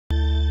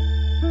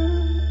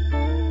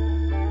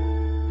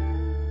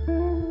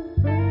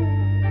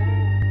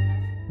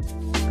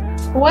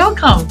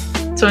Welcome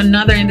to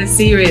another in the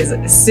series,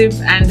 Sip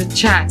and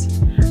Chat,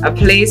 a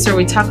place where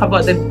we talk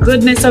about the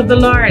goodness of the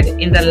Lord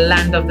in the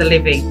land of the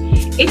living.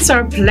 It's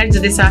our pleasure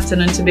this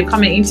afternoon to be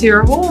coming into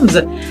your homes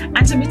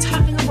and to be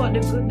talking about the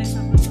goodness of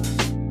the Lord.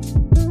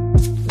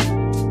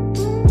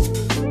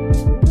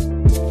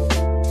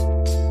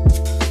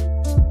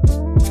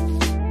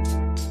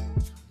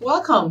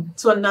 Welcome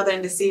to another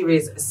in the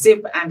series,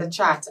 Sip and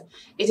Chat.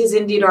 It is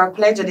indeed our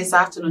pleasure this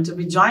afternoon to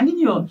be joining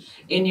you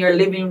in your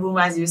living room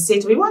as you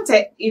sit. We want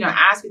to,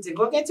 ask you to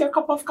go get your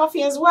cup of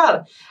coffee as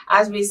well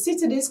as we sit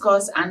to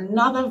discuss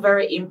another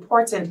very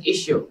important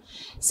issue.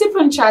 Sip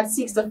and Chat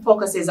seeks to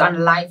focus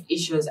on life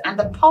issues and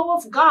the power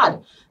of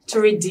God to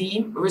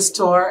redeem,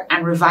 restore,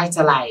 and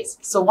revitalize.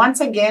 So once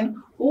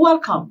again,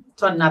 welcome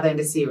to another in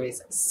the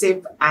series,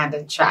 Sip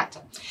and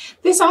Chat.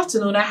 This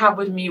afternoon, I have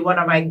with me one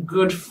of my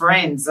good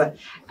friends.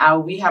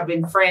 We have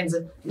been friends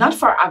not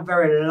for a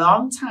very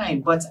long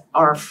time, but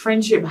our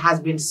friendship has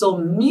been so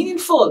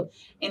meaningful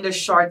in the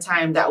short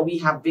time that we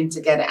have been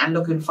together, and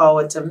looking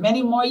forward to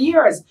many more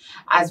years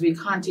as we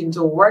continue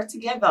to work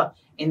together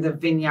in the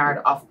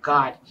vineyard of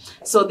God.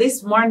 So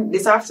this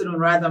afternoon,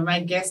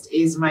 my guest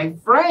is my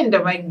friend,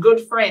 my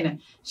good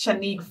friend,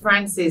 Shanique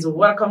Francis.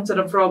 Welcome to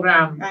the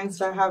program. Thanks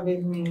for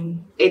having me.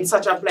 It's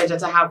such a pleasure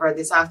to have her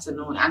this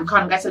afternoon, and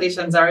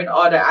congratulations are in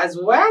order as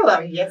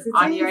well. Yes, it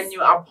on is. Your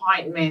new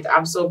appointment.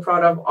 I'm so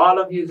proud of all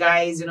of you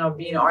guys,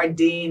 being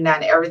ordained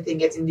and everything,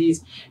 getting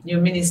these new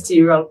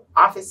ministerial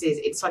offices.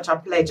 It's such a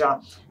pleasure,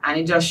 and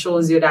it just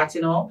shows you that,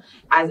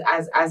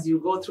 as you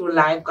go through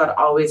life, God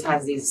always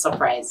has these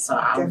surprises. So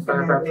I'm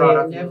very, very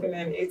proud of you.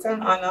 Definitely. It's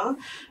an honor.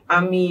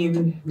 I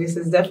mean, this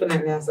is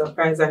definitely a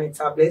surprise, and it's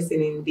a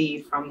blessing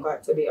indeed from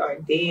God to be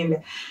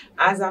ordained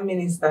as a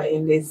minister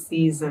in this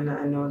season.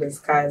 I know the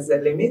sky's the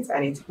limit,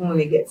 and it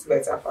only gets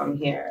better from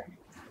here.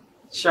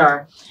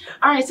 Sure.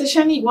 All right. So,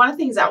 Shanique, one of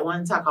the things that I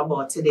want to talk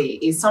about today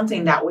is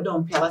something that we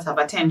don't pay a lot of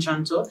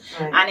attention to,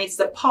 Right. and it's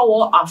the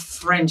power of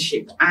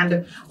friendship.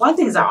 And one of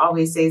the things I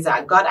always say is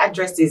that God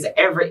addresses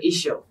every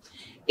issue.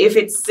 If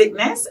it's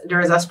sickness, there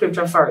is a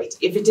scripture for it.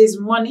 If it is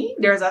money,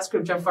 there is a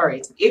scripture for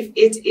it. If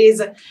it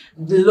is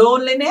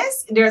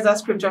loneliness, there is a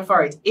scripture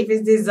for it. If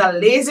it is a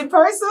lazy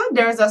person,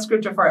 there is a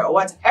scripture for it.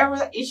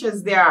 Whatever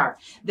issues there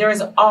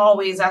is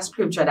always a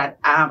scripture that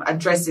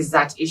addresses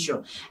that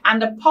issue.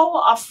 And the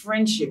power of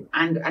friendship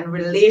and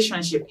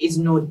relationship is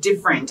no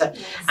different.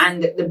 Yes.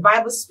 And the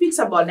Bible speaks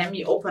about, let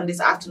me open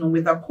this afternoon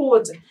with a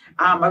quote,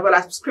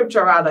 a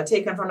scripture rather,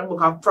 taken from the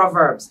book of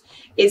Proverbs.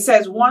 It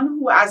says, one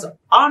who has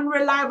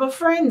unreliable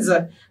friends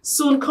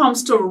soon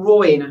comes to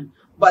ruin,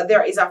 but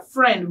there is a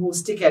friend who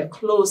sticketh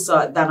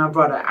closer than a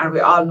brother. And we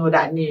all know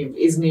that name.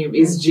 His name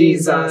is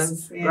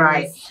Jesus. Yes.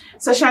 Right.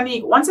 So,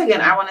 Shanique, once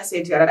again, I want to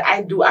say to you that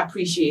I do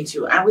appreciate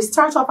you. And we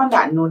start off on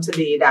that note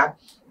today that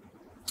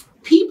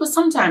people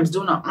sometimes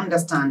do not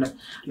understand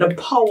the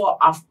power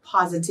of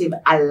positive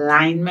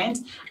alignment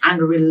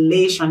and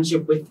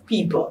relationship with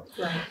people.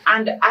 Right.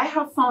 And I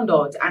have found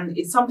out, and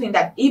it's something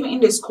that even in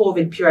this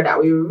COVID period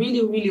that we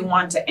really, really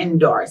want to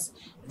endorse,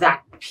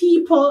 that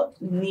people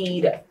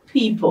need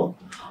people.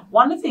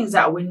 One of the things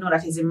that we know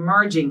that is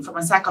emerging from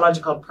a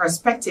psychological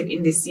perspective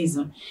in this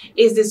season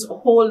is this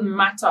whole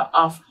matter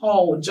of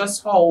how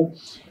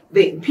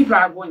the people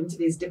are going into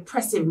this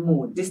depressive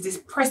mood, this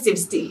depressive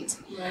state.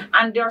 Right.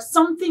 And there are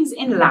some things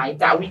in life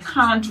that we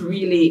can't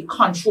really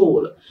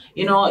control.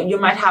 You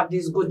might have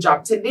this good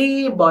job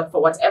today, but for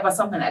whatever,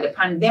 something like the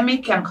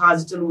pandemic can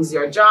cause you to lose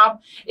your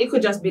job. It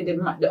could just be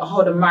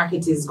how the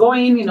market is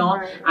going,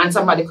 Right. and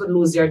somebody could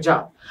lose their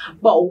job.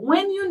 But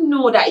when you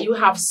know that you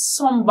have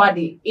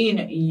somebody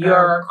in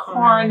your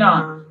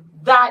corner,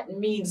 that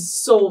means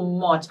so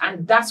much.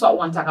 And that's what I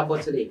want to talk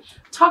about today.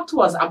 Talk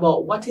to us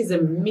about what is the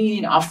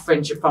meaning of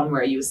friendship from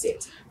where you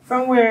sit.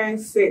 From where I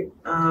sit,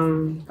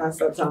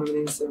 Pastor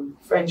Tomlinson,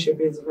 friendship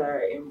is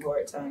very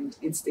important.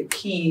 It's the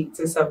key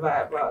to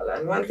survival.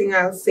 And one thing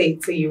I'll say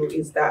to you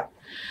is that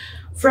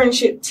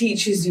friendship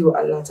teaches you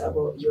a lot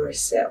about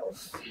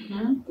yourself.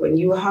 Mm-hmm. When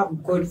you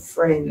have good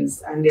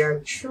friends and they are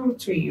true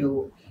to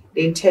you,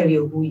 they tell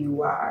you who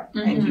you are,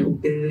 Mm-hmm. and you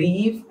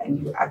believe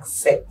and you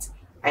accept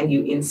and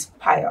you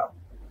inspire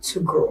to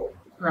grow.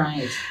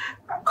 Right.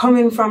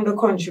 Coming from the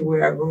country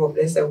where I grew up,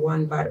 they say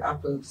one bad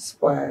apple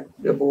spoil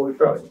the whole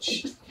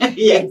bunch.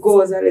 Yes. It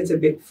goes a little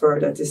bit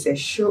further to say,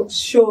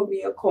 show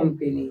me a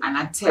company And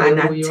I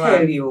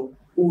tell you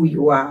who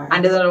you are.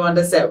 And there's another one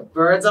that said,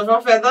 birds of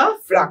a feather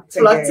flock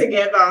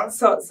together.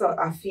 So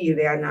I feel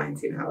the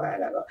anointing a while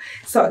ago.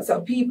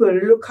 So people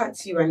look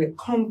at you and the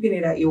company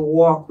that you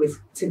walk with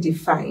to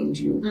define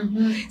you.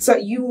 Mm-hmm. So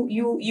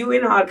you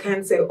in all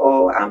can say,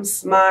 oh, I'm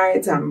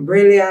smart, I'm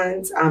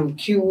brilliant, I'm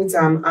cute,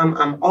 I'm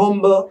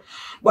humble.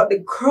 But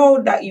the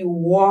crowd that you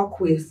walk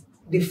with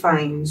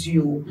defines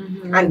you.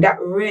 Mm-hmm. And that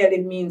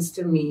really means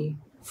to me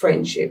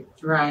friendship.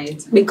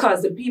 Right.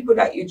 Because the people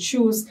that you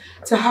choose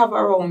to have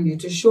around you,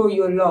 to show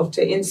your love,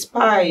 to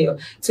inspire you,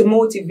 to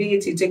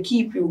motivate you, to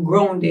keep you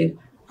grounded,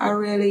 are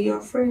really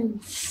your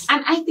friends.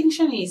 And I think,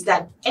 Shanice,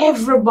 that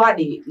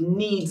everybody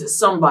needs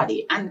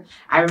somebody. And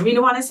I really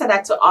want to say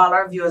that to all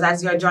our viewers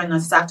as you're joining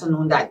us this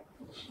afternoon, that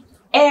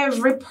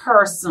every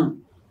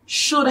person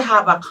should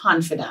have a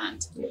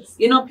confidant. Yes.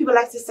 You know, people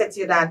like to say to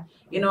you that,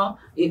 you know,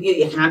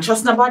 you can't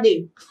trust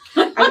nobody.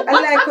 I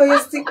like how you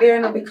stick there,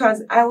 you know,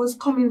 because I was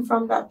coming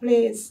from that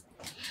place.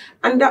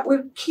 And that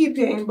will keep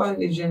you in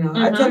bondage, you know.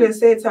 I tell you,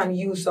 Satan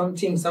use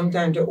something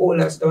sometimes to hold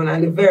us down.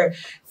 And the very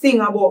thing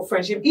about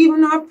friendship,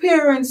 even our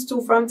parents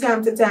too, from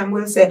time to time,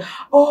 will say,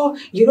 oh,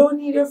 you don't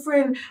need a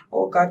friend.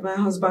 Oh, God, my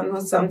husband will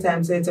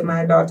sometimes say to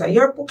my daughter,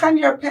 your book and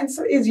your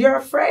pencil is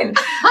your friend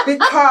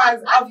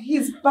because of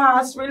his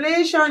past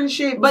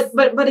relationship. But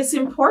it's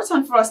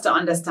important for us to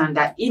understand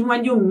that even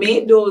when you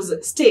made those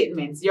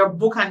statements, your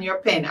book and your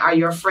pen are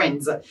your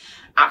friends.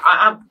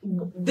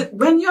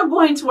 When you're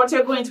going to what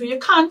you're going to, you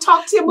can't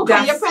talk to your book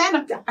and your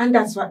pen. And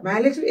that's what my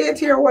little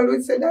 8-year-old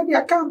would say, Daddy,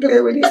 I can't play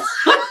with it.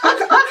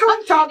 I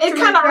can't talk to it. It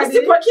cannot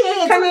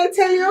reciprocate. Can I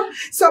tell you?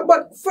 So,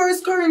 but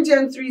 1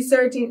 Corinthians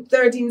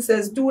 3:13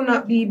 says, do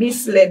not be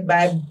misled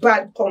by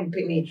bad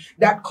company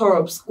that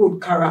corrupts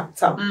good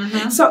character.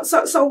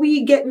 So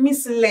we get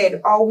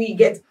misled, or we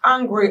get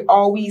angry,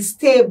 or we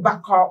stay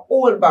back or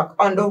hold back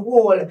on the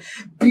whole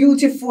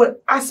beautiful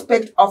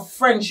aspect of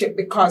friendship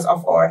because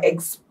of our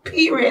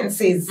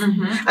experiences.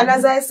 And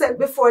as I said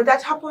before,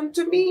 that happened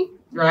to me.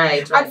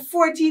 Right. At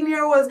 14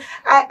 years old,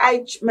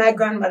 my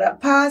grandmother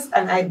passed,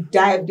 and I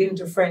dived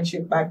into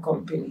friendship bad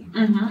company.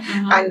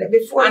 And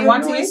before and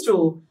one thing is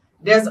true,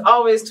 there's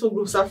always two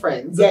groups of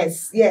friends.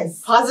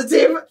 Yes.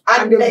 Positive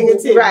and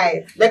negative.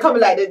 Right. They come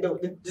like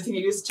the thing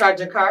you use to charge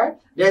a car.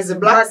 There's the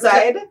black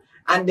side.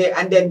 And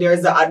then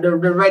there's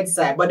the red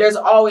side. But there's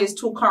always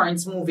two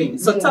currents moving.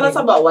 So tell us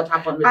about what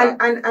happened with that.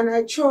 And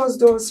I chose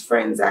those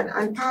friends.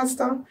 And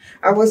Pastor,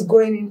 I was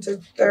going into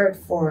 3rd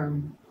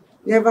form.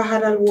 Never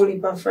had a whole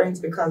heap of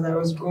friends because I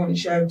was growing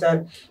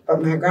sheltered.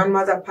 But my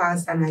grandmother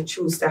passed, and I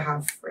chose to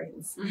have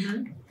friends.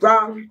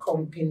 Wrong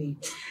company.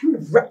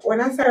 When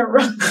I say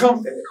wrong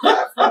company,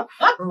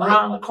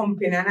 wrong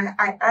company. And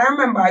I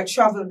remember I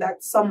traveled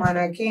that summer, and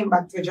I came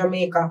back to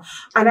Jamaica,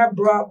 and I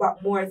brought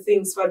back more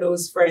things for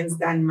those friends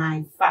than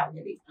my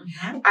family.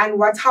 And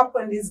what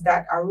happened is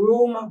that a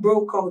rumor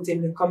broke out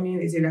in the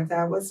community that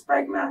I was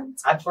pregnant.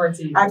 At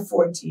 14. At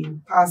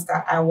 14.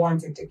 Pastor, I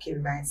wanted to kill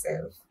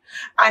myself.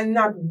 And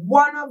not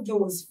one of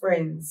those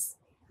friends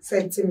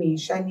said to me,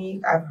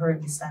 Shanique, I've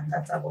heard this and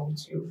that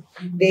about you.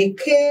 They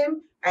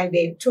came and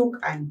they took,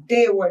 and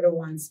they were the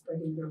ones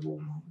spreading the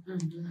rumor.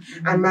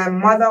 And my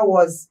mother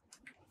was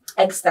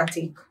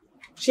ecstatic.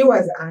 She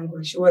was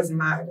angry. She was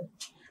mad.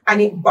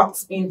 And it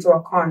boxed me into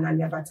a corner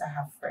never to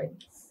have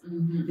friends.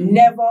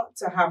 Never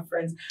to have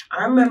friends.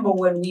 I remember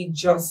when we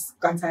just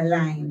got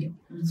aligned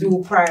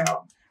through prayer.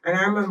 And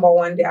I remember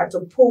one day I had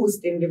to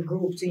post in the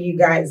group to you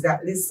guys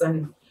that,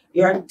 listen,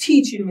 you're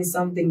teaching me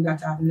something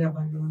that I've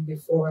never known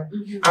before.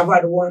 I've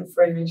had one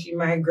friend, and she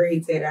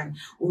migrated, and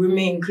we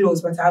remain close,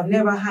 but I've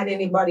never had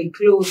anybody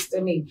close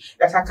to me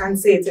that I can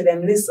say to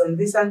them, listen,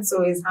 this and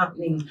so is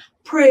happening.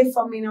 Pray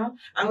for me now.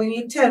 And when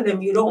you tell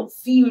them you don't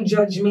feel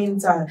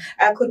judgmental,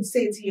 I could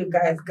say to you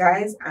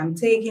guys, I'm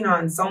taking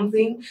on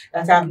something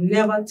that I've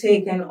never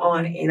taken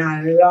on in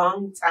a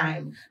long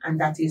time, and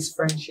that is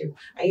friendship.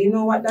 And you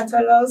know what that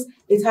allows?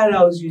 It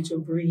allows you to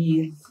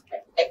breathe.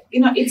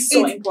 You know, it's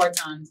so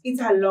important. It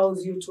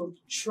allows you to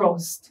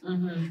trust.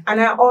 And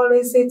I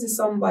always say to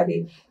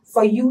somebody,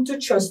 for you to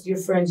trust your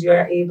friends, you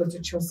are able to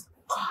trust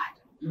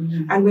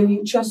God. And when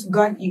you trust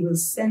God, He will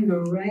send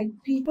the right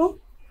people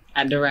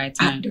at the right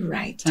time. At the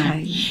right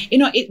time. You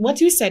know,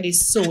 what you said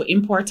is so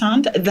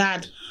important,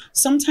 that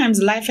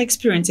sometimes life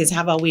experiences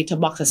have a way to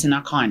box us in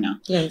a corner.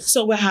 Yes.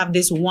 So we have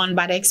this one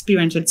bad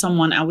experience with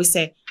someone, and we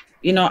say,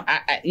 you know,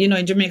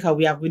 in Jamaica,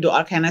 we do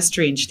all kind of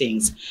strange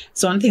things.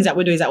 So one things that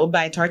we do is that we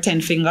bite our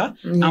 10th finger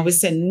and we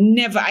say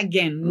never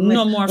again,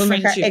 no more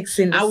friendship.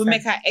 And we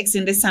make our X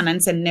in the sand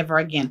and say never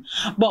again.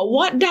 But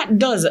what that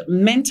does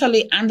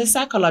mentally and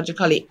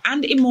psychologically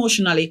and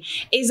emotionally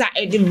is that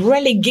it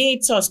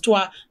relegates us to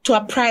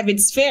a private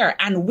sphere,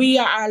 and we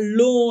are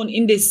alone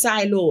in this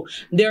silo.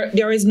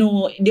 There is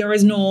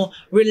no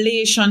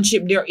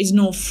relationship, there is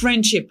no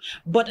friendship.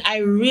 But I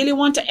really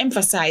want to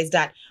emphasize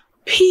that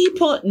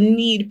people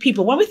need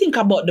people. When we think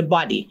about the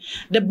body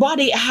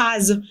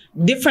has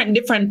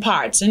different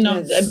parts, you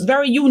know,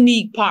 very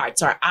unique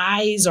parts, or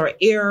eyes, or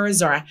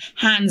ears, or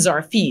hands,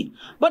 or feet.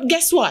 But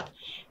guess what?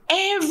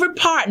 Every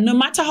part, no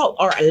matter how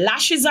our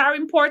lashes are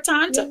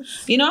important,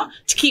 you know,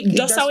 to keep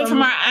dust away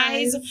from our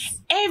eyes.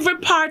 Every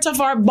part of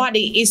our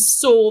body is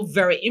so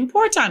very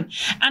important.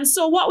 And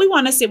so what we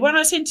want to say, we're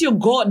not saying to you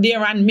go out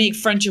there and make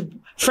friends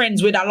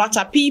with a lot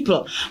of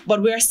people,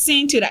 but we're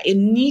saying to you that you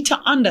need to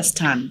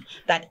understand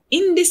that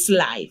in this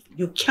life,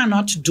 you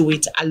cannot do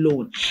it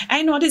alone.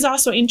 And what is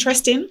also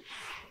interesting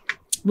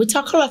we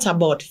talk a lot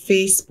about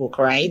Facebook,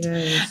 right?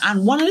 Yes.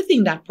 And one of the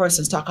things that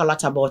persons talk a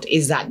lot about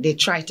is that they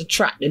try to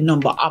track the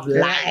number of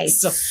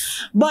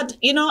likes. But,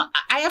 you know,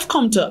 I have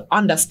come to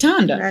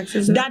understand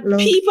that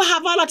people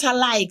have a lot of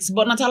likes,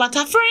 but not a lot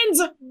of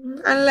friends.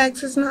 And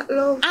likes is not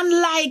love.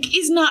 And like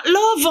is not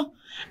love.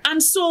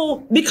 And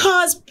so,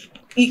 because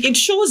it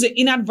shows it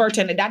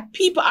inadvertently that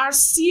people are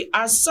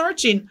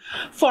searching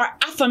for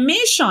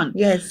affirmation.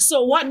 Yes.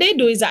 So what they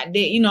do is that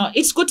they, you know,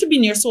 it's good to be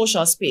in your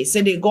social space.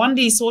 So they go on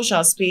these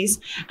social space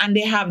and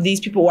they have these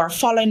people who are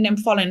following them.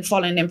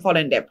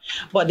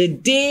 But the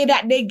day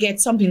that they get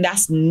something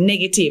that's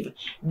negative,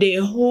 they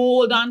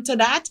hold on to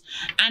that,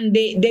 and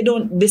they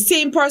don't, the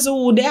same person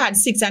who they had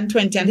 6 and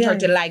 20 and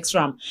 30 likes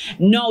from,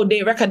 now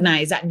they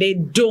recognize that they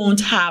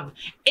don't have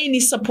any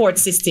support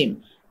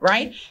system.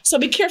 Right? So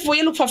be careful when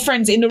you look for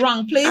friends in the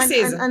wrong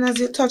places. And as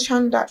you touch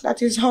on that,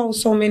 that is how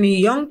so many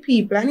young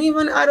people and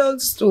even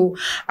adults too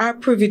are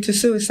privy to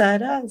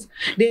suicidals.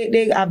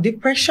 They have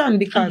depression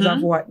because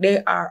of what?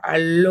 They are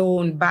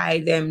alone by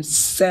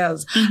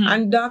themselves.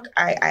 And Doc,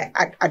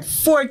 at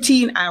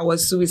 14, I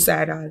was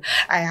suicidal.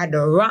 I had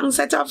the wrong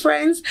set of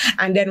friends.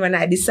 And then when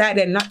I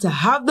decided not to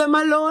have them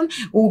alone,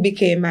 who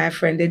became my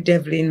friend? The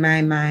devil in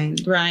my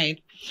mind. Right.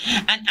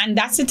 And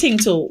that's the thing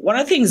too. One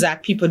of the things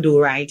that people do,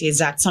 right, is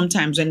that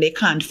sometimes when they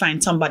can't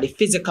find somebody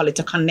physically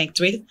to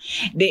connect with,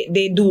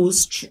 they do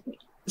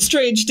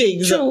strange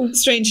things.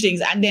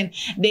 And then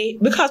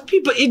because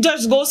people, it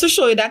just goes to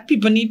show you that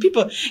people need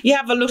people. You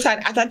have a look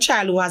at a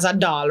child who has a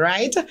doll,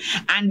 right?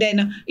 And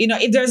then, you know,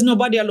 if there's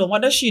nobody alone,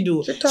 what does she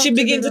do? She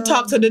begins to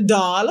talk to the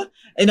doll.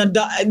 You know,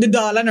 the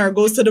doll and her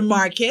goes to the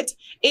market.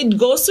 It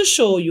goes to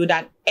show you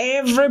that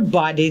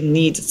everybody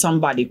needs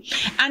somebody.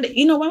 And,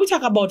 you know, when we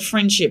talk about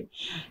friendship,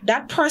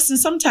 that person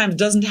sometimes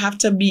doesn't have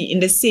to be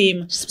in the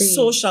same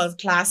social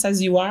class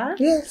as you are.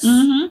 Yes.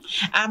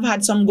 I've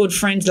had some good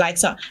friends, like,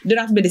 so they don't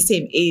have to be the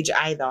same age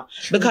either.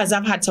 Because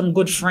I've had some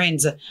good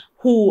friends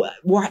who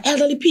were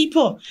elderly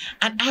people,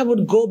 and I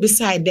would go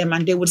beside them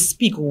and they would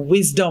speak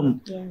wisdom,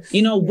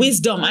 you know,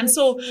 wisdom. And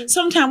so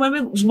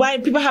sometimes why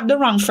people have the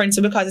wrong friends,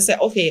 because they say,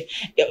 okay,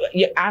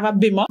 I have a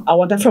bimmer, I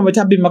want a friend with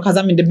a bimmer because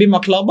I'm in the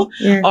bimmer club, or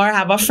I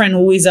have a friend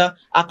who is a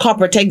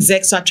corporate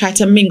exec, so I try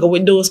to mingle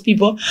with those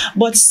people.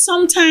 But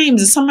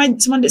sometimes some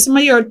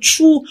of your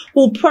true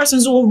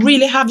persons who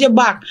really have your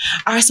back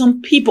are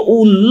some people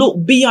who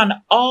look beyond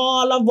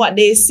all of what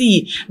they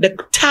see, the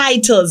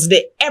titles,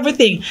 the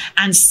everything,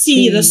 and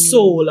see the soul.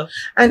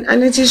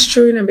 And it is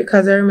true, you know,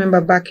 because I remember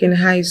back in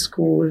high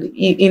school,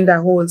 in the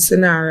whole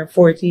scenario,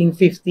 14,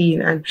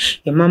 15, and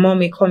my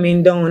mommy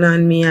coming down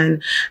on me,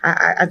 and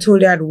I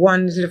told her I had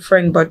one little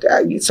friend, but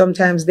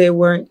sometimes they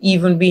weren't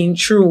even being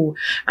true.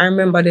 I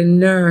remember the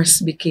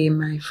nurse became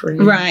my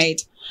friend.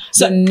 Right.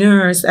 So the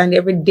nurse, and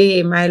every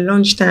day my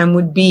lunchtime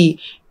would be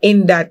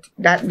in that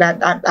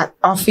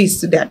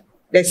office,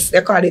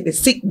 they call it the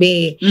sick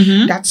bay.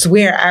 That's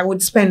where I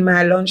would spend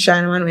my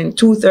lunchtime. And when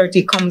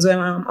 2:30 comes, when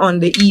I'm on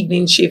the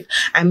evening shift,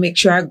 I make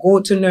sure I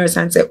go to nurse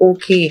and say,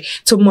 okay,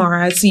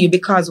 tomorrow I'll see you.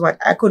 Because what?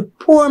 I could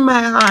pour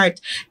my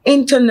heart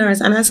into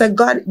nurse. And I said,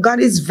 God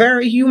is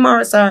very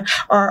humorous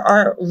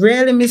or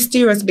really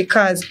mysterious,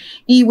 because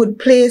he would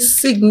place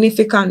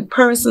significant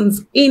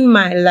persons in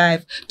my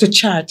life to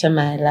charter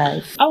my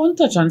life. I want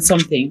to touch on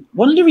something.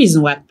 One of the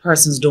reasons why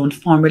persons don't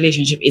form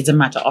relationship is a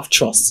matter of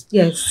trust.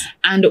 Yes.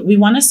 And we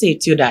want to say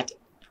to you that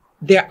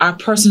there are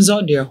persons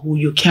out there who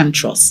you can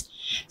trust.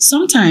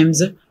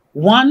 Sometimes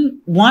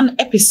one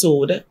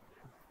episode,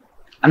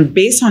 and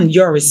based on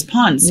your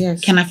response,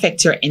 can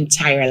affect your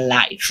entire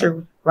life.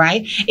 True.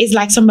 Right? It's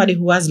like somebody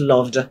who has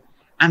loved,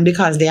 and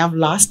because they have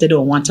lost, they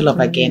don't want to love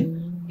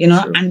again. You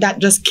know, and that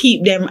just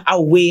keep them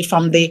away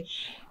from the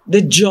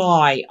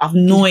joy of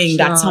knowing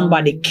that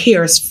somebody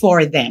cares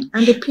for them.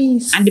 And the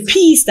peace. And the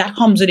peace that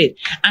comes with it.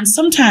 And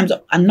sometimes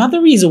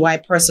another reason why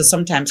persons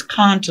sometimes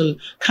can't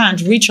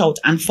reach out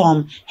and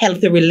form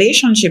healthy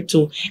relationship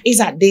too is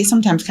that they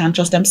sometimes can't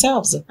trust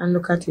themselves. And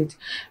look at it.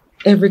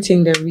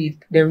 Everything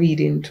they read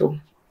into.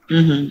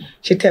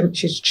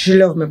 She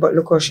loved me, but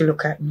look how she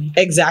look at me.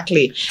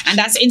 Exactly. And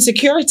that's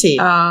insecurity.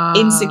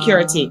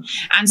 Insecurity.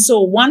 And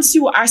so once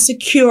you are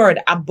secured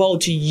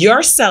about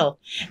yourself,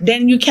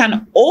 then you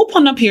can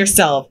open up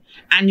yourself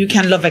and you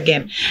can love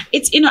again.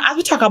 It's, you know, as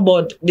we talk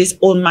about this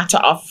whole matter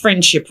of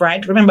friendship,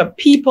 right? Remember,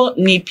 people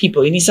need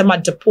people. You need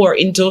somebody to pour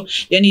into.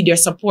 You need your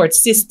support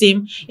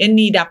system. You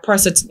need a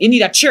person. You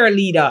need a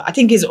cheerleader. I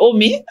think it's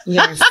Omi.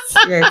 Yes.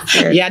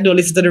 Yeah, don't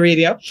listen to the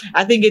radio.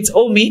 I think it's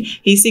Omi.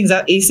 He sings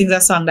a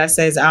song that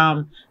says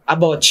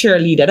about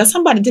cheerleader. There's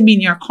somebody to be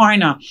in your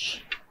corner.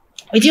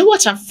 If you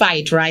watch a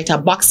fight, right, a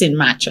boxing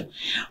match,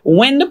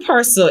 when the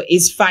person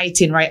is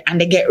fighting, right, and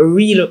they get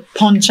real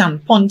punch.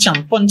 Somebody's there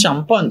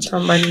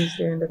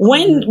in the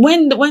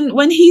corner.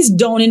 When he's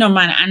down in a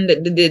man, and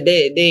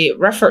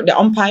the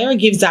umpire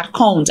gives that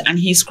count, and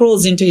he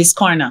scrolls into his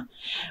corner,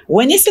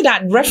 when you see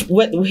that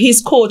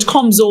his coach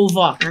comes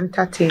over And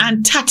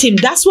tat him,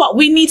 that's what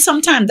we need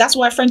sometimes. That's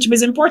why friendship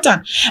is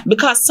important.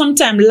 Because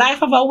sometimes life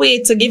have a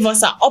way to give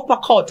us an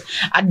uppercut,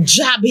 a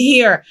jab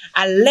here,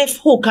 a left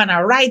hook and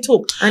a right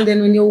hook. And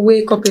then when you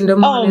wake up in the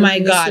morning, oh my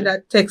you God, see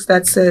that text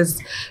that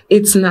says,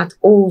 it's not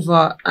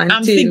over until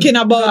I'm thinking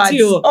about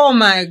you. Oh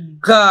my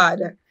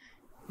God.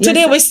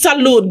 Today Yes, we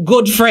salute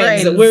good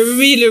friends. We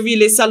really,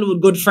 really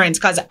salute good friends.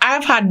 Because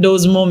I've had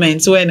those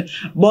moments when,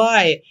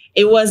 boy,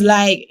 it was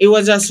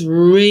just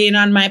rain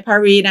on my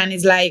parade. And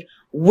it's like,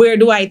 where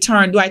do I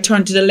turn? Do I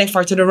turn to the left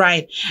or to the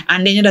right?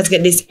 And then you just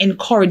get this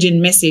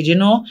encouraging message,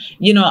 and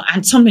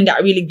something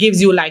that really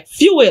gives you like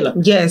fuel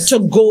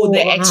to go the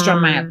extra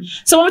mile.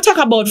 So when we talk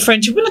about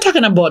friendship, we're not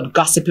talking about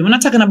gossiping. We're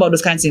not talking about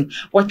those kinds of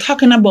things. We're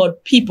talking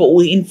about people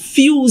who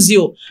infuse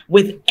you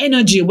with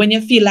energy when you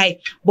feel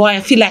like, boy, I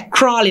feel like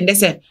crawling. They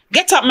say,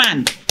 get up,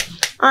 man.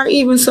 Or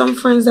even some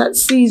friends that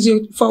sees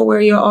you for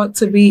where you ought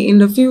to be in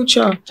the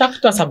future.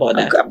 Talk to us about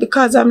that.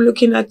 Because I'm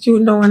looking at you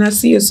now and I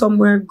see you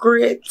somewhere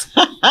great.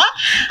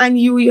 And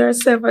you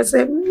yourself, I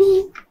say,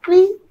 me,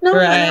 no,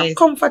 I'm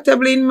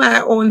comfortable in my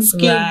own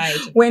skin. Right.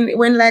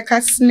 When like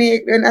a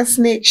snake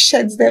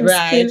sheds them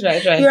skin,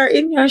 you are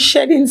in your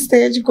shedding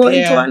stage,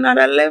 going to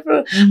another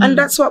level. And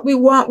that's what we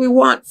want. We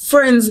want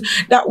friends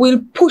that will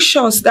push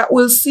us, that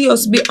will see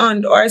us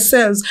beyond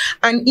ourselves,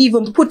 and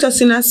even put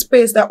us in a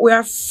space that we're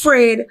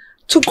afraid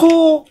to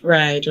go.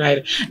 Right.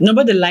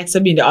 Nobody likes to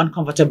be in the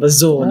uncomfortable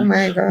zone. Oh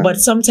my God. But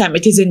sometimes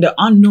it is in the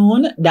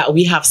unknown that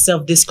we have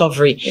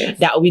self-discovery,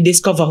 that we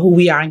discover who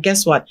we are. And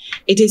guess what?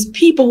 It is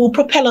people who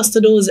propel us to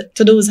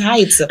those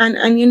heights. And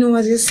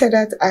as you said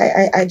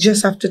that, I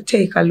just have to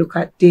take a look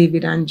at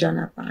David and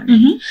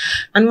Jonathan.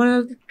 And one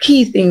of the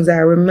key things I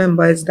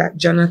remember is that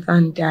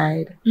Jonathan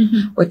died,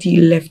 but he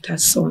left a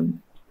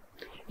son.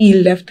 He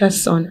left a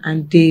son,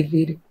 and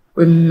David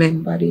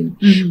remembered him.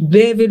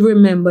 David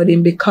remembered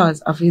him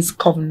because of his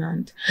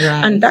covenant.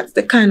 And that's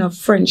the kind of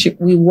friendship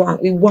we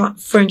want. We want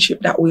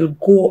friendship that will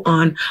go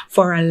on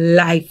for a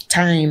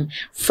lifetime.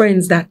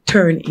 Friends that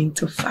turn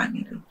into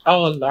family.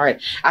 Oh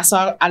Lord. I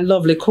saw a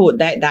lovely quote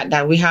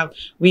that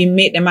we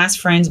meet them as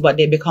friends, but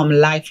they become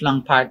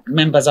lifelong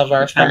members of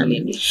our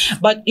family.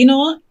 But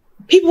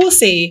people will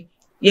say,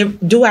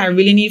 do I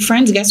really need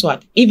friends? Guess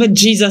what? Even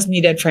Jesus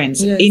needed friends.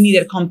 He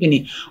needed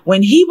company.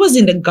 When he was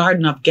in the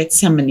Garden of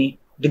Gethsemane,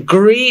 the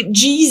great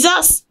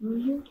Jesus,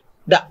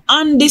 the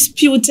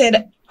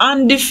undisputed,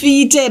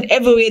 undefeated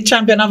heavyweight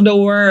champion of the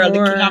world,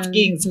 the King of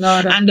Kings,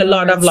 and the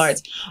Lord of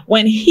Lords.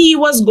 When he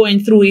was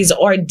going through his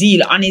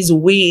ordeal on his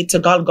way to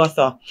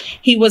Golgotha,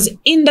 he was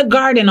in the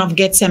Garden of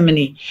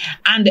Gethsemane,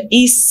 and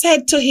he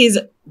said to his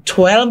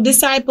 12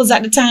 disciples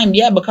at the time,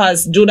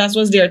 because Judas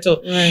was there too,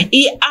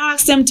 he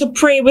asked them to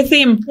pray with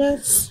him.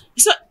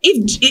 So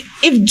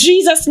if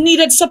Jesus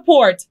needed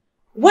support,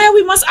 where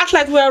we must act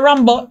like we're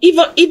Rambo,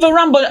 even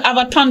Rambo have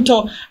a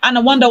Tonto and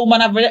a Wonder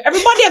Woman have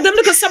everybody have them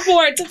little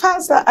support.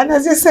 Pastor, and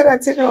as you said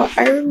that,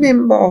 I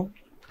remember,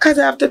 because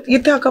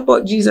you talk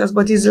about Jesus,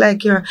 but it's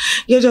like you're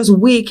just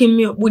waking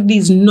me up with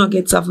these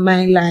nuggets of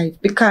my life.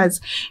 Because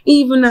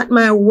even at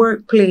my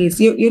workplace,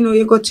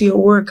 you go to your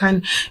work,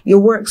 and your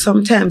work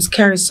sometimes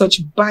carries such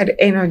bad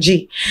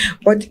energy.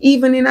 But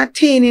even in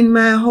attaining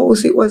my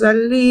house, it was a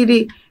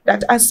lady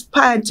that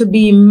aspired to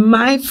be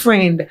my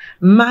friend,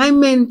 my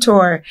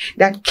mentor,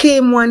 that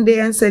came one day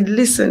and said,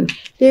 listen,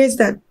 there's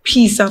that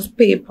piece of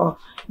paper.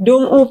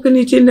 Don't open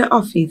it in the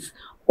office.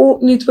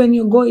 Open it when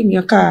you go in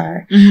your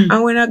car.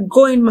 And when I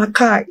go in my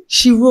car,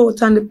 she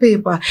wrote on the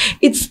paper,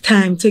 it's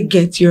time to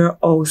get your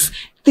house.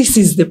 This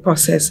is the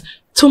process.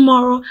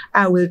 Tomorrow,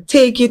 I will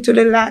take you to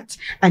the lot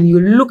and you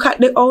look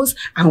at the house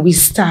and we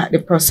start the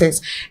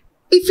process.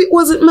 If it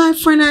wasn't my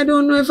friend, I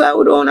don't know if I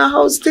would own a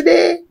house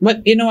today.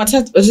 But you know what?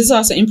 This is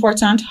also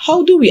important.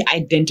 How do we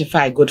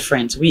identify good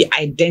friends? We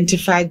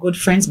identify good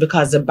friends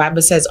because the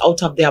Bible says,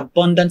 out of the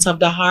abundance of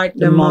the heart,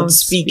 the mouth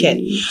speaketh.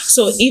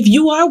 So if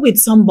you are with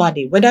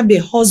somebody, whether it be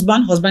a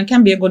husband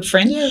can be a good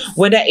friend,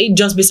 whether it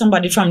just be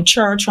somebody from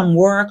church, from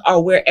work,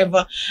 or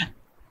wherever,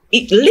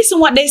 listen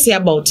what they say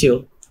about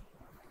you.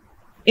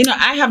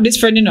 I have this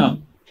friend,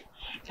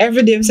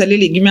 every day I say,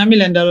 Lily, give me $1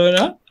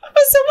 million,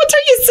 I said, what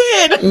are you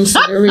saying?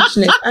 Into the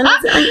richness.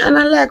 And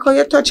I like how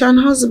you touch on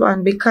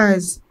husband,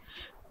 because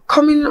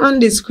coming on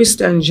this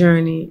Christian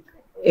journey,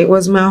 it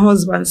was my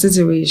husband's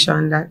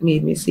situation that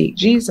made me seek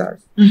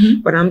Jesus.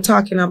 But I'm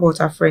talking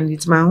about a friend.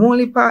 It's my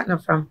only partner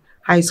from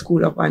high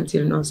school up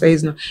until now. So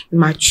he's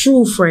my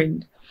true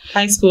friend.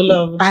 High school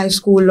love. High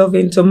school love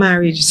into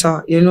marriage.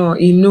 So, he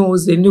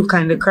knows the nook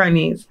and the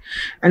crannies.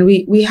 And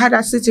we had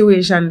a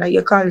situation that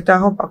you call it a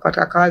uppercut,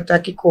 I call it a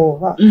kick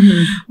over.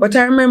 But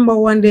I remember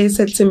one day he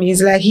said to me,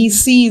 it's like he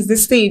sees the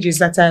stages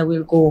that I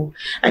will go.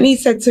 And he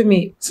said to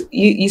me,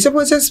 you're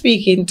supposed to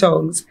speak in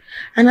tongues.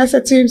 And I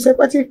said to him,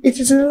 but if it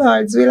is the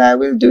Lord's will, I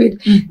will do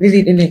it.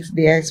 Really, the next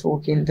day I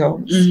spoke in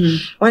tongues.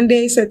 One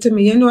day he said to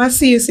me, I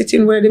see you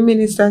sitting where the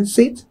ministers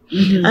sit.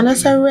 And I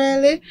said,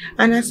 really?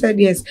 And I said,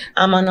 yes,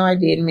 I'm an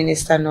ordained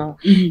minister now.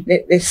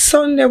 The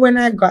Sunday when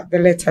I got the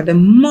letter, the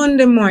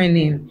Monday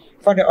morning,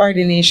 for the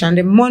ordination,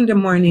 the Monday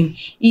morning,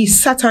 he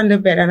sat on the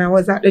bed and I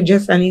was at the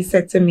dresser and he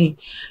said to me,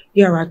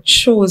 "You're a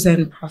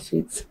chosen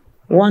prophet.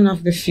 One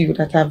of the few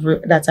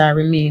that are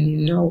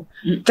remaining now.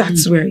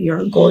 That's where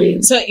you're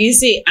going." So you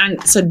see,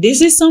 and so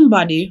this is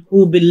somebody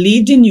who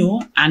believed in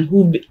you and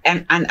who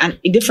and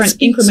different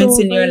increments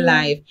in your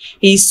life,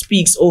 he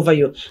speaks over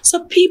you.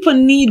 So people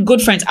need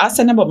good friends. I was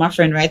saying about my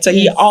friend, right? So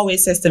he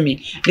always says to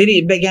me,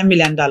 "Leleith, beg $1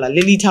 million.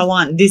 Leleith, I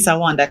want this, I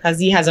want that," because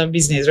he has a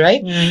business,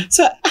 right?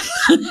 So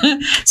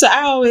so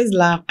I always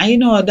laugh. And you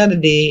know, the other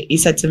day he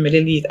said to me,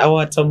 "Leleith, I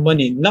want some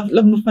money. Love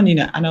my money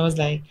now." And I was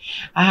like,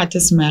 I had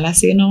to smile. I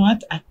say, "You know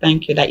what? I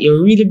thank you that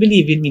you really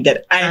believe in me,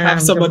 that I have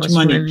so much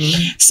money."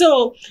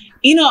 So,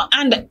 you know,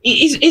 and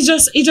it's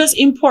just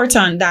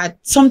important that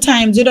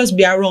sometimes you just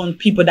be around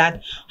people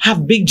that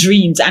have big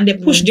dreams and they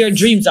push their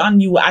dreams on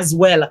you as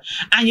well.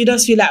 And you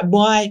just feel like,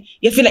 boy,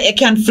 you feel like you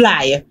can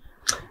fly.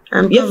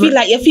 You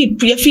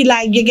feel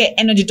like you get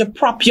energy to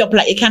prop you up,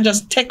 like you can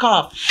just take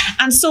off.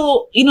 And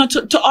so, you know,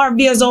 to our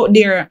viewers out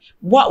there,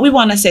 what we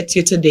want to say to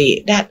you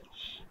today, that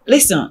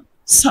listen,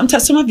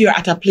 sometimes some of you are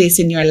at a place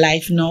in your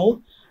life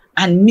now,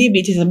 and maybe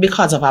it is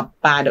because of a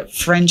bad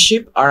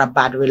friendship or a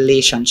bad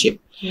relationship.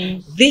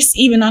 This,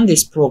 even on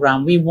this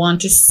program, we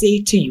want to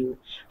say to you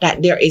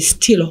that there is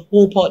still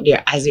hope out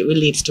there as it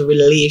relates to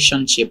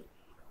relationship.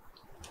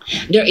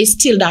 There is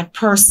still that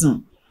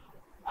person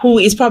who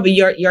is probably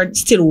you're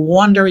still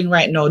wondering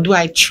right now, do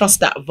I trust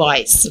that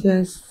voice?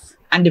 Yes.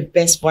 And the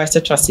best voice to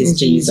trust is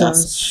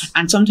Jesus.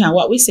 And sometimes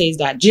what we say is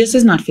that Jesus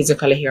is not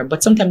physically here,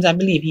 but sometimes I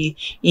believe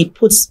he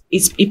puts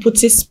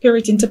his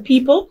spirit into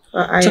people.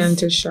 Iron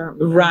to sharp.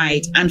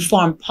 Right. And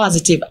form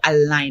positive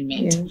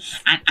alignment.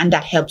 And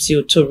that helps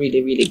you to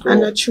really, really grow.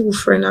 And a true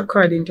friend,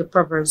 according to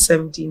Proverbs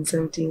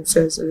 17:17,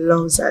 says,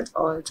 loves at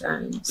all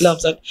times.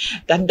 Loves at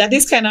that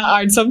is kind of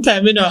hard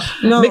sometimes, you know.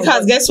 No,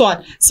 because guess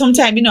what?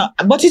 Sometimes, you know,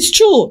 but it's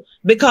true.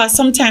 Because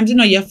sometimes, you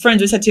know, your friends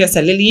will say to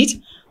yourself, "Leleith,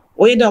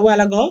 what you did a while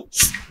ago?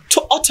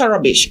 To utter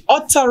rubbish.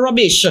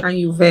 And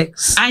you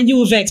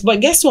vex. But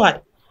guess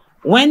what?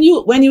 When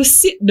you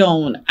sit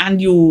down and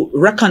you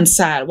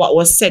reconcile what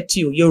was said to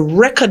you, you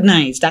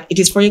recognize that it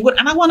is for your good.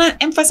 And I want to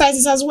emphasize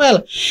this as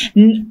well.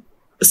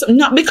 So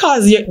not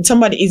because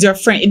somebody is your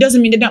friend, it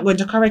doesn't mean they're not going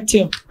to correct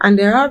you. And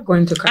they are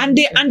going to correct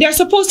you. And they're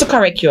supposed to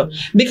correct you.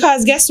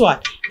 Because guess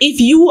what?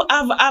 If you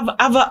have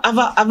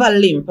a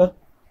limp,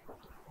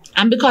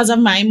 and because of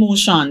my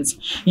emotions,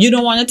 you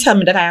don't want to tell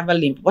me that I have a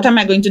limp. What am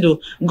I going to do?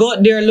 Go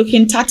out there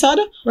looking tattered?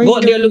 Go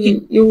out there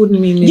looking... You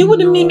wouldn't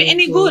mean me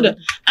any good.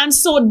 And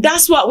so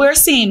that's what we're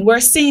saying. We're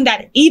saying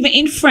that even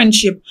in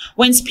friendship,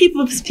 when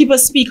people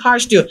speak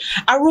harsh to you,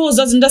 a rose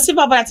doesn't just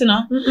survive that, you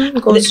know.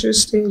 It goes through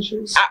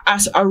stages.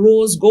 A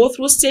rose goes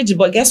through stages,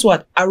 but guess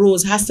what? A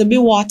rose has to be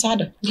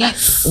watered.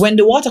 Yes. When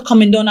the water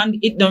coming down,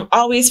 and it don't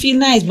always feel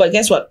nice, but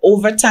guess what?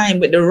 Over time,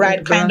 with the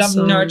right kind of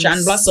nurture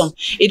and blossom,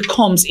 it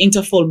comes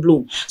into full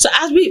bloom. So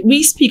as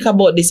we speak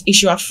about this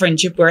issue of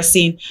friendship, we're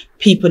saying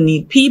people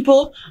need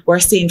people. We're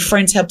saying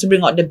friends help to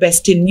bring out the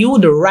best in you,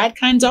 the right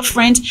kinds of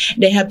friends.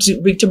 They help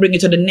to bring you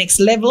to the next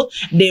level.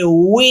 They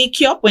wake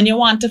you up when you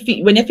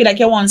feel like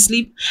you want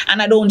sleep.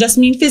 And I don't just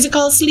mean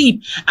physical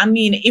sleep. I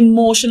mean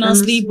emotional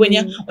sleep. When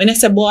you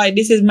say, boy,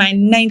 this is my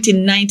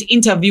 99th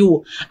interview.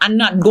 I'm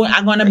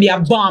gonna be a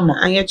bum.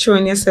 And you're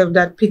throwing yourself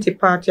that pity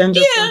party and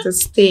just want to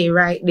stay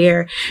right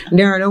there.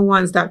 They're the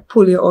ones that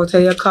pull you out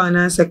of your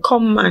corner and say,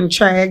 come and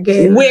try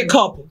again. Wake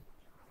up.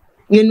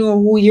 You know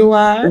who you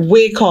are.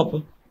 Wake up.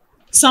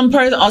 Some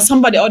person or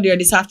somebody out there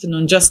this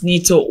afternoon just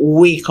need to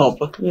wake up.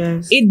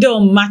 Yes. It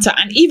don't matter.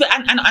 And even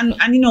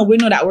and you know, we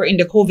know that we're in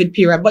the COVID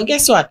period, but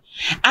guess what?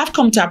 I've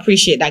come to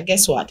appreciate that.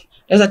 Guess what?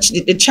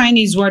 The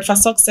Chinese word for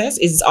success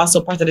is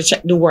also part of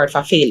the word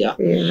for failure.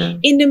 Yeah.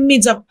 In the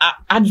midst of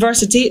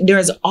adversity,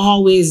 there's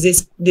always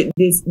this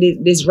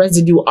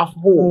residue of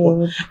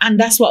hope. And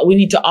that's what we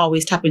need to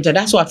always tap into.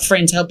 That's what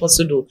friends help us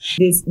to do.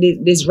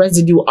 This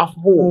residue of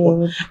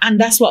hope. And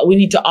that's what we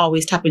need to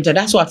always tap into.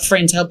 That's what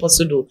friends help us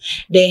to do.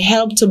 They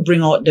help to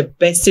bring out the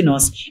best in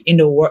us in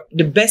the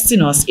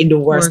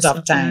worst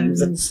of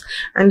times.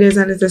 And there's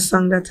another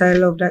song that I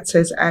love that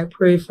says, I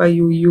pray for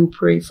you, you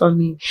pray for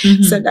me.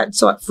 So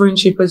that's what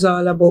friendship is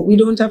all about. We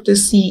don't have to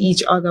see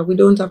each other. We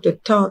don't have to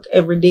talk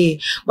every day.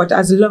 But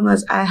as long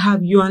as I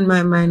have you on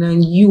my mind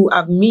and you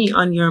have me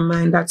on your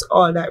mind, that's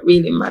all that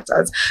really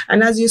matters.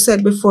 And as you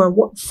said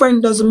before,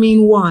 friend doesn't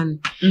mean one.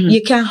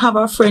 You can have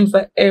a friend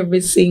for every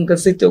single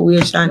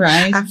situation.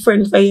 Right. A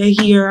friend for your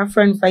hair, a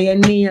friend for your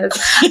nails,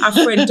 a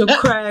friend to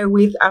cry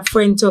with, a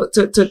friend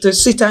to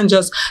sit and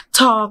just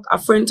talk, a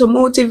friend to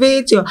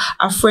motivate you,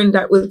 a friend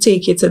that will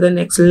take you to the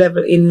next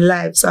level in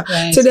life. So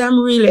today I'm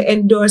really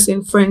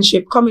endorsing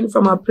friendship, coming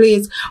from a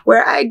place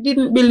where I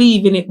didn't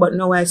believe in it, but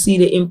now I see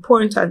the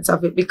importance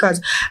of it,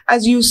 because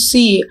as you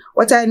see,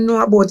 what I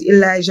know about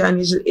Elijah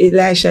and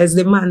Elisha is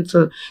the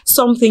mantle.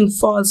 Something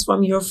falls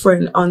from your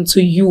friend onto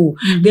you.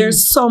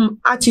 There's some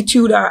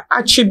attitude or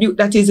attribute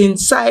that is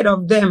inside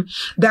of them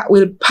that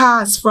will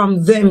pass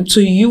from them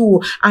to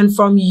you and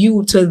from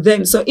you to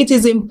them. So it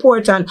is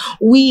important.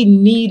 We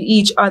need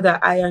each other.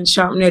 Iron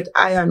sharpeneth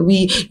iron.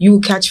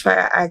 You catch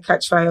fire, I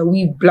catch fire.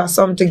 We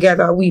blossom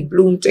together. We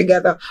bloom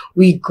together.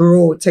 We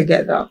grow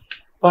together.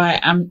 Boy,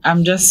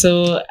 I'm just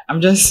so.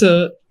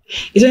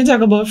 You don't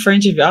talk about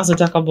friendship, you also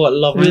talk about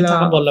love. When you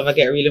talk about love, I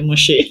get really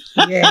mushy.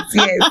 Yes.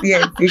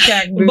 You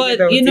can't do it.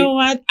 But you know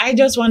what? I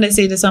just want to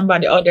say to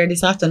somebody out there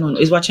this afternoon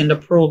who is watching the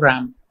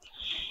program,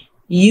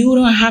 you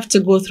don't have to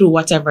go through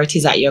whatever it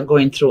is that you're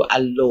going through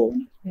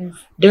alone. Yes.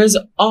 There's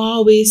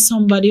always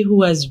somebody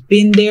who has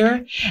been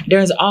there.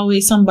 There's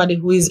always somebody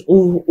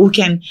who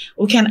can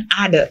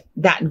add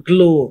that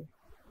glow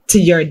to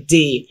your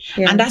day.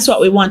 Yes. And that's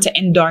what we want to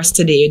endorse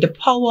today, the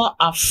power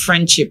of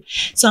friendship.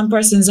 Some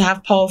persons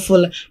have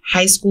powerful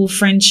high school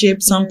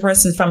friendships, some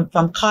persons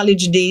from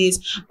college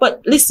days.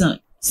 But listen,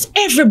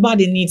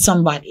 everybody needs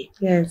somebody.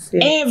 Yes.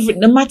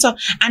 No matter,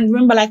 and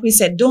remember, like we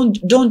said,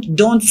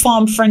 don't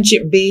form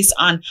friendship based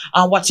on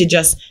what you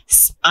just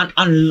on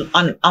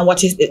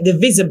what is the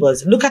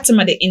visibles. Look at some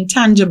of the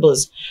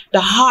intangibles,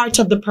 the heart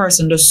of the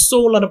person, the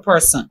soul of the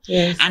person.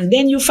 Yes. And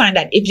then you find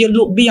that if you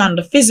look beyond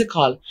the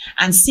physical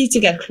and see to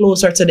get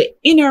closer to the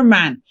inner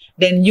man,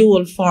 then you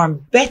will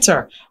form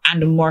better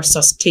and more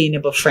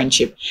sustainable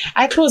friendship.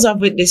 I close off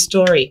with this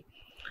story.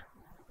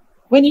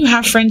 When you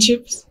have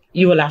friendships,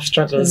 you will have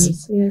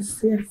struggles.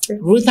 Yes.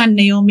 Ruth and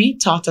Naomi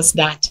taught us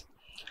that.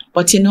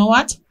 But you know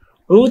what?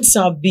 Ruth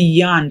saw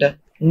beyond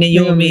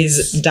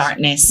Naomi's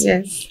darkness.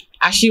 Yes.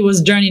 As she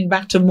was journeying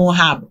back to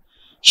Moab,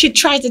 she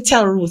tried to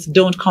tell Ruth,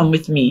 don't come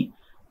with me.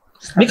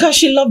 Because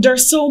she loved her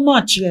so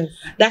much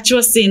that she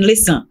was saying,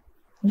 listen,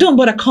 don't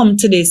bother come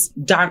to this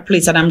dark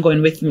place that I'm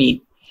going with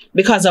me.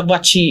 Because of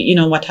what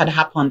what had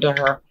happened to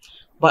her.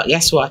 But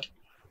guess what?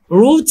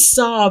 Ruth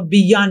saw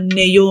beyond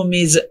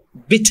Naomi's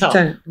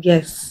bitter.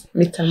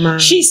 Bitter man.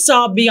 She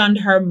saw beyond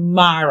her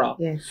marrow.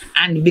 Yes.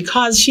 And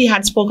because she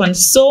had spoken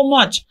so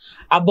much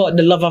about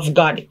the love of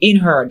God in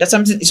her, that's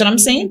what I'm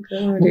saying.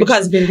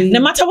 Because no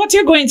matter what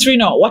you're going through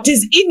now, what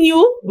is in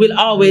you will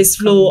always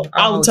flow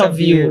out of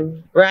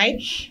you.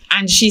 Right?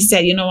 And she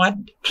said, you know what?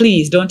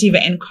 Please don't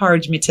even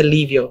encourage me to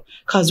leave you.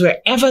 Because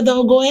wherever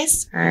thou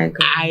goest,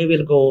 I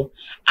will go.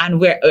 And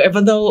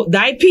wherever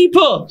thy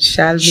people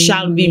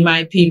shall be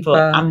my people.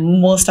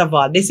 And most of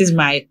all, this is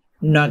my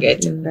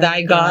nugget.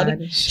 Thy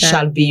God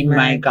shall be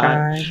my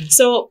God.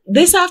 So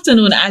this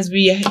afternoon, as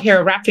we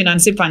here rapping on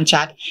Sip and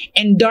Chat,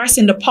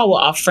 endorsing the power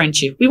of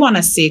friendship, we want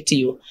to say to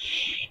you,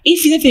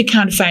 even if you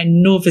can't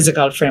find no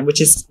physical friend,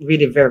 which is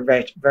really very,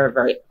 very, very,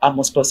 very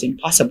almost close to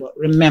impossible,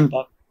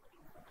 remember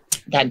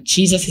that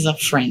Jesus is a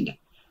friend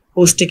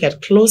who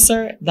sticketh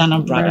closer than a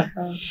brother.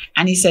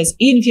 And he says,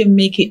 even if you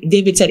make it,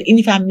 David said, even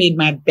if I made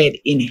my bed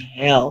in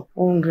hell,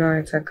 oh,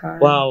 glory to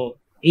God. Wow,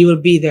 he will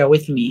be there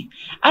with me.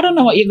 I don't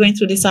know what you're going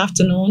through this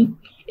afternoon.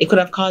 It could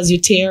have caused you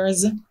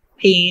tears,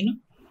 pain,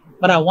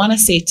 but I want to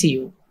say to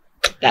you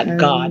that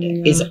God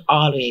is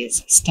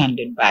always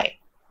standing by.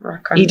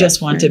 He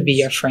just wants to be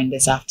your friend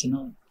this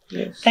afternoon.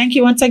 Yes. Thank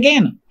you once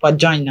again for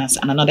joining us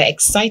on another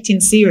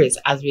exciting series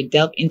as we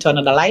delve into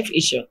another life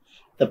issue,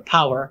 the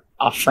power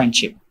of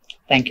friendship.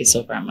 Thank you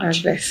so very much.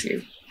 God bless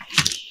you.